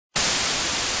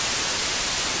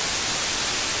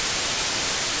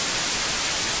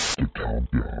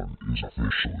countdown is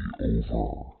officially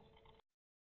over.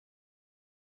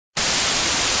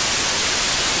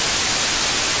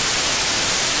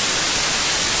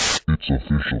 It's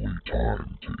officially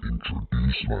time to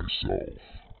introduce myself.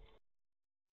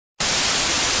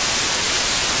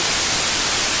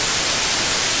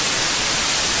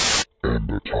 And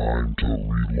the time to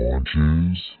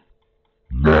relaunch is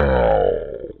now.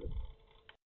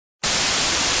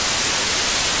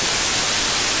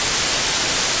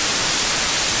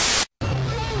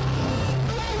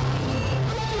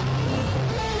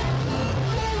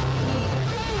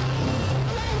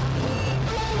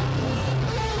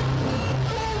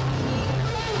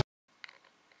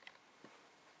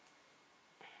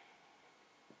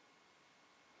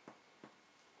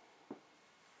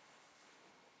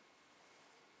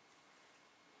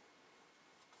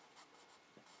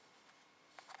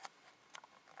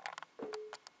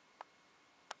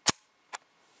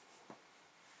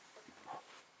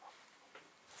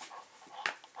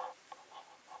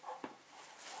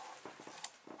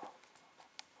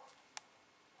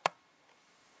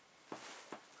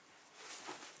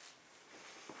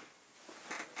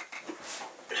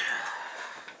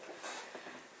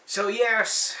 So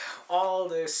yes, all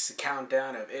this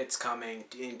countdown of it's coming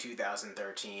in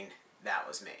 2013, that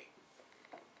was me.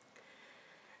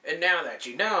 And now that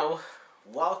you know,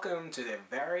 welcome to the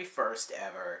very first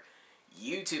ever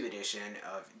YouTube edition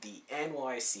of the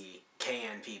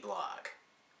NYCKNP Blog.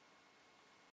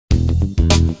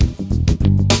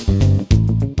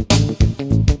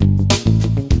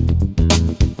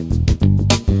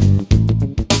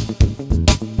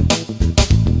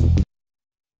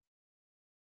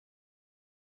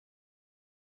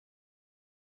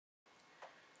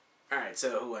 Alright,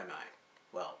 so who am I?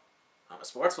 Well, I'm a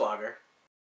sports blogger.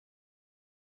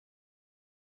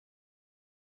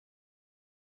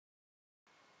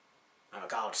 I'm a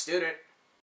college student.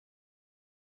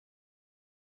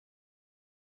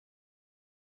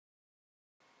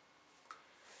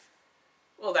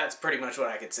 Well, that's pretty much what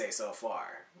I could say so far.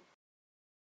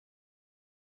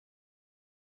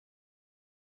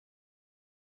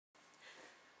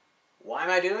 Why am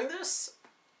I doing this?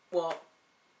 Well,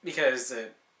 because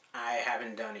I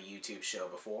haven't done a YouTube show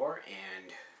before,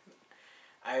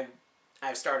 and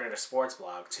I've started a sports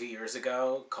blog 2 years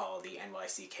ago called the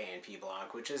NYCKNP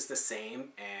Blog, which is the same,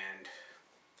 and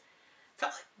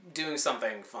felt like doing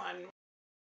something fun.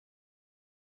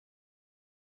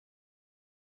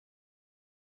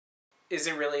 Is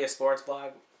it really a sports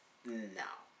blog?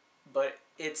 No. But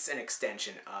it's an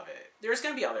extension of it. There's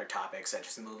going to be other topics such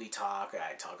as movie talk,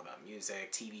 I talk about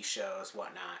music, TV shows,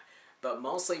 whatnot. But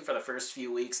mostly for the first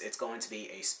few weeks, it's going to be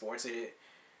a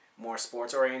more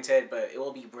sports-oriented, but it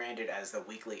will be branded as the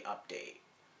weekly update.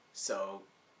 So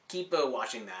keep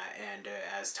watching that, and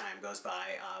as time goes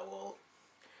by, we'll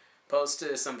post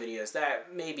some videos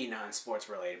that may be non-sports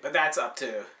related, but that's up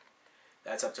to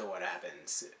what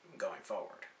happens going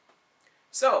forward.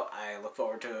 So I look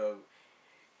forward to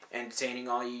entertaining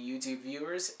all you YouTube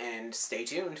viewers, and stay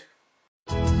tuned.